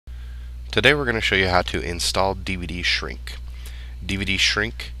Today we're going to show you how to install DVD Shrink. DVD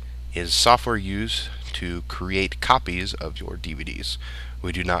Shrink is software used to create copies of your DVDs.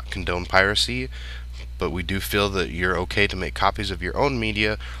 We do not condone piracy, but we do feel that you're okay to make copies of your own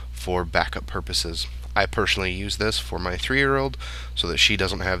media for backup purposes. I personally use this for my 3-year-old so that she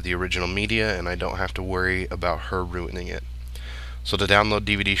doesn't have the original media and I don't have to worry about her ruining it. So to download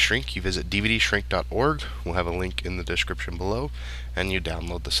DVD Shrink, you visit dvdshrink.org. We'll have a link in the description below, and you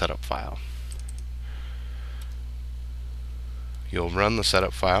download the setup file. You'll run the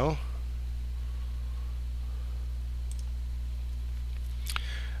setup file.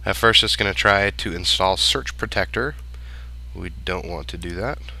 At first it's going to try to install Search Protector. We don't want to do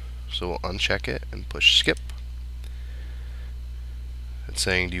that, so we'll uncheck it and push skip. It's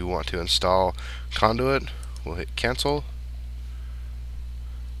saying, do you want to install Conduit? We'll hit cancel.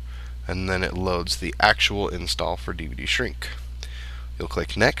 And then it loads the actual install for DVD Shrink. You'll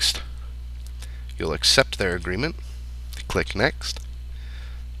click next. You'll accept their agreement. Click next.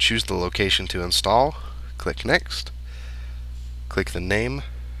 Choose the location to install. Click next. Click the name.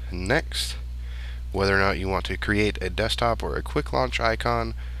 Next. Whether or not you want to create a desktop or a quick launch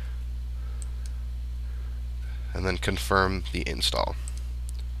icon. And then confirm the install.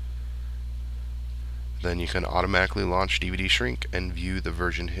 Then you can automatically launch DVD Shrink and view the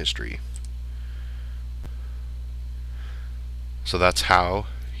version history. So that's how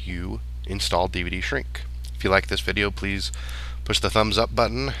you install DVD Shrink. If you like this video, please push the thumbs up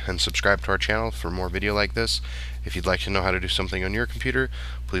button and subscribe to our channel for more video like this. If you'd like to know how to do something on your computer,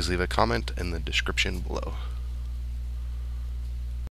 please leave a comment in the description below.